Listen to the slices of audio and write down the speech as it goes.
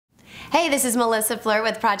Hey, this is Melissa Fleur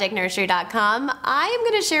with ProjectNursery.com. I am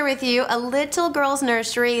going to share with you a little girl's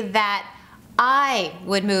nursery that I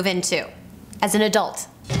would move into as an adult.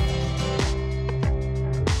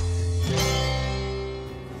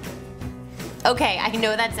 Okay, I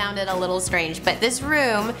know that sounded a little strange, but this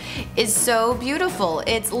room is so beautiful.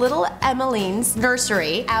 It's little Emaline's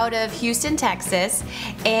nursery out of Houston, Texas,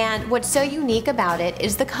 and what's so unique about it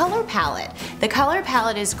is the color palette. The color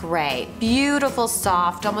palette is gray, beautiful,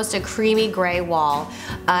 soft, almost a creamy gray wall,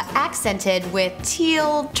 accented with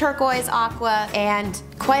teal, turquoise, aqua, and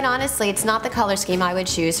quite honestly, it's not the color scheme I would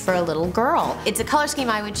choose for a little girl. It's a color scheme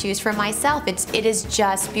I would choose for myself. It is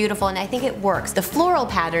just beautiful, and I think it works. The floral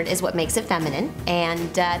pattern is what makes it feminine,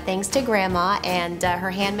 and thanks to Grandma and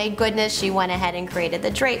her handmade goodness, she went ahead and created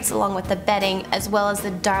the drapes along with the bedding, as well as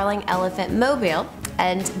the darling elephant mobile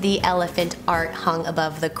and the elephant art hung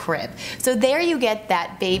above the crib. So there you get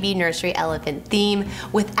that baby nursery elephant theme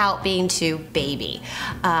without being too baby.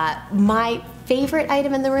 My favorite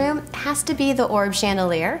item in the room has to be the orb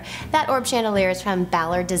chandelier. That orb chandelier is from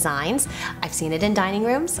Ballard Designs. I've seen it in dining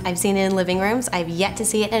rooms, I've seen it in living rooms, I've yet to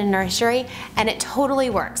see it in a nursery, and it totally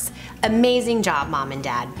works. Amazing job, Mom and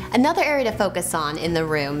Dad. Another area to focus on in the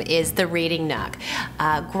room is the reading nook.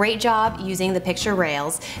 Great job using the picture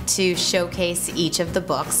rails to showcase each of the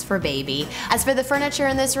books for baby. As for the furniture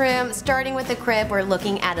in this room, starting with the crib, we're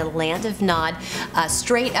looking at a Land of Nod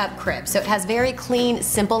straight up crib. So it has very clean,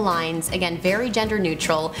 simple lines, again, very gender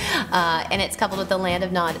neutral, and it's coupled with the Land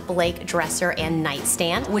of Nod Blake dresser and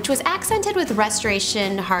nightstand, which was accented with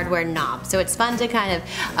restoration hardware knob. So it's fun to kind of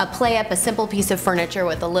play up a simple piece of furniture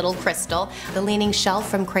with a little crystal. The leaning shelf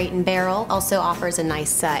from Crate and Barrel also offers a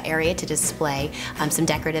nice area to display some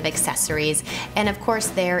decorative accessories. And of course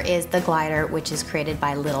there is the glider, which is created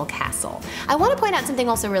by Little Castle. I want to point out something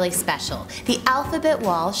also really special. The alphabet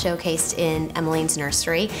wall showcased in Emaline's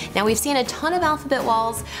nursery. Now we've seen a ton of alphabet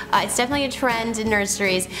walls. It's definitely a trend in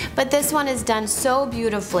nurseries, but this one is done so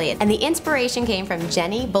beautifully. And the inspiration came from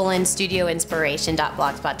Jenny Bullen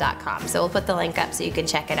studioinspiration.blogspot.com. So we'll put the link up so you can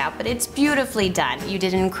check it out, but it's beautifully done. You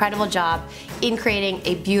did an incredible job in creating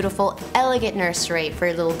a beautiful, elegant nursery for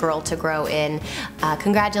your little girl to grow in.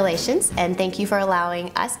 Congratulations, and thank you for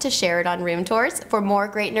allowing us to share it on room tours. For more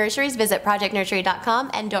great nurseries, visit ProjectNursery.com,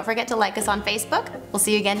 and don't forget to like us on Facebook. We'll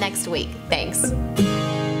see you again next week. Thanks.